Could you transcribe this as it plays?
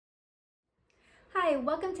Hi,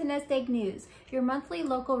 welcome to Nest Egg News, your monthly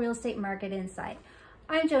local real estate market insight.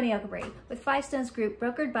 I'm Joni Oakabray with Five Stones Group,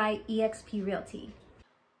 brokered by eXp Realty.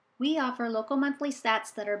 We offer local monthly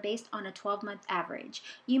stats that are based on a 12-month average.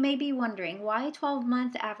 You may be wondering why a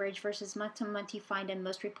 12-month average versus month-to-month you find in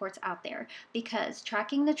most reports out there. Because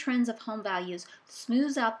tracking the trends of home values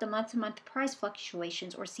smooths out the month-to-month price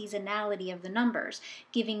fluctuations or seasonality of the numbers,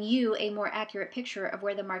 giving you a more accurate picture of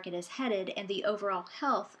where the market is headed and the overall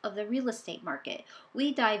health of the real estate market.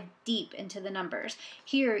 We dive deep into the numbers.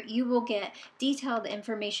 Here you will get detailed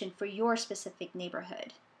information for your specific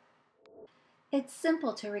neighborhood. It's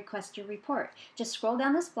simple to request your report. Just scroll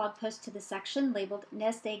down this blog post to the section labeled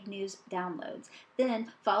Nest Egg News Downloads.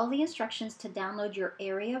 Then follow the instructions to download your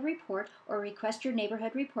area report or request your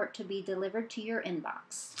neighborhood report to be delivered to your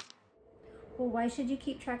inbox. Well, why should you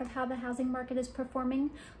keep track of how the housing market is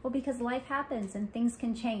performing? Well, because life happens and things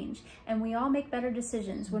can change, and we all make better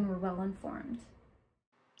decisions when we're well informed.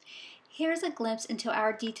 Here's a glimpse into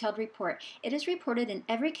our detailed report. It is reported in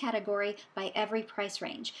every category by every price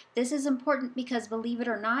range. This is important because, believe it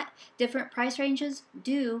or not, different price ranges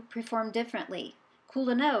do perform differently. Cool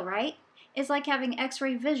to know, right? It's like having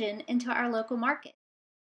X-ray vision into our local market.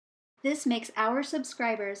 This makes our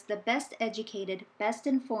subscribers the best educated, best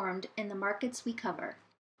informed in the markets we cover.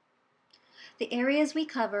 The areas we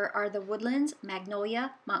cover are the Woodlands,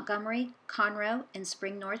 Magnolia, Montgomery, Conroe, and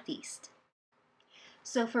Spring Northeast.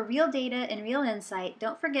 So for real data and real insight,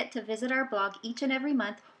 don't forget to visit our blog each and every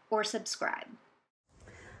month or subscribe.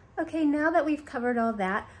 Okay, now that we've covered all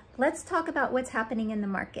that, let's talk about what's happening in the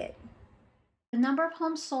market. The number of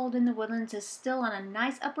homes sold in the Woodlands is still on a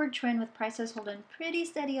nice upward trend, with prices holding pretty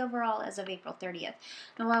steady overall as of April 30th.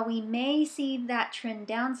 Now, while we may see that trend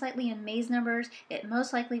down slightly in May's numbers, it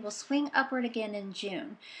most likely will swing upward again in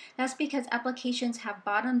June. That's because applications have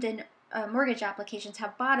bottomed in mortgage applications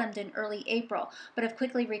have bottomed in early April, but have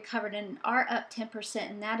quickly recovered and are up 10%,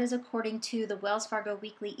 and that is according to the Wells Fargo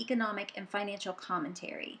Weekly Economic and Financial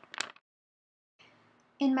Commentary.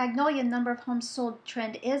 In Magnolia, number of homes sold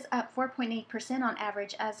trend is up 4.8% on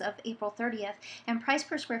average as of April 30th, and price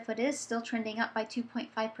per square foot is still trending up by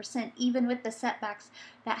 2.5%, even with the setbacks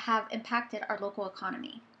that have impacted our local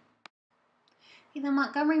economy. The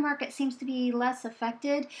Montgomery market seems to be less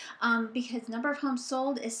affected because number of homes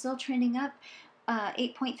sold is still trending up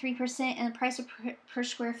 8.3%, and the price per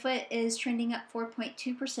square foot is trending up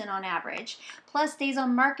 4.2% on average. Plus, days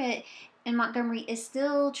on market in Montgomery is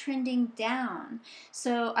still trending down.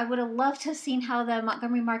 So I would have loved to have seen how the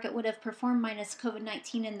Montgomery market would have performed minus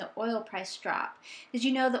COVID-19 and the oil price drop. Did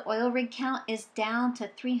you know the oil rig count is down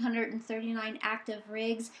to 339 active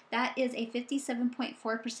rigs? That is a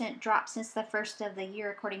 57.4% drop since the first of the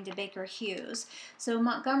year, according to Baker Hughes. So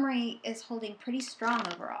Montgomery is holding pretty strong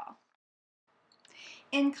overall.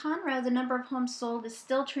 In Conroe, the number of homes sold is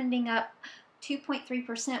still trending up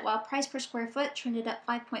 2.3%, while price per square foot trended up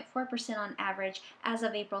 5.4% on average as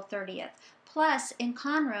of April 30th. Plus, in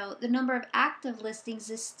Conroe, the number of active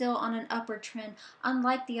listings is still on an upward trend,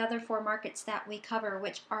 unlike the other four markets that we cover,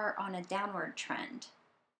 which are on a downward trend.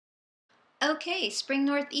 Okay, Spring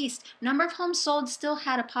Northeast. Number of homes sold still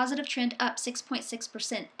had a positive trend, up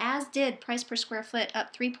 6.6%, as did price per square foot,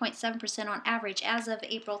 up 3.7% on average as of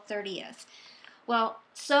April 30th. Well,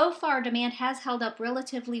 so far demand has held up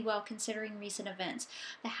relatively well considering recent events.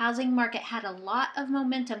 The housing market had a lot of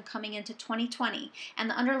momentum coming into 2020, and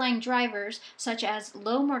the underlying drivers, such as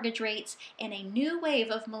low mortgage rates and a new wave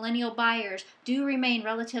of millennial buyers, do remain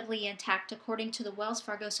relatively intact according to the Wells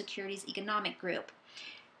Fargo Securities Economic Group.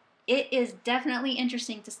 It is definitely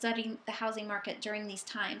interesting to study the housing market during these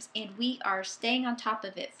times, and we are staying on top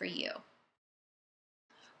of it for you.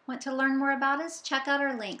 Want to learn more about us? Check out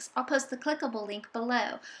our links. I'll post the clickable link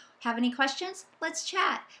below. Have any questions? Let's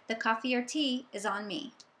chat. The coffee or tea is on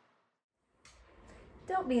me.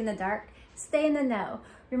 Don't be in the dark. Stay in the know.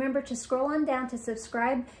 Remember to scroll on down to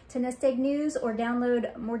subscribe to Nest Egg News or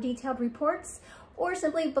download more detailed reports, or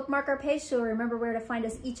simply bookmark our page so remember where to find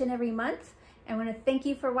us each and every month. I want to thank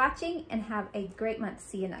you for watching and have a great month.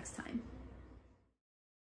 See you next time.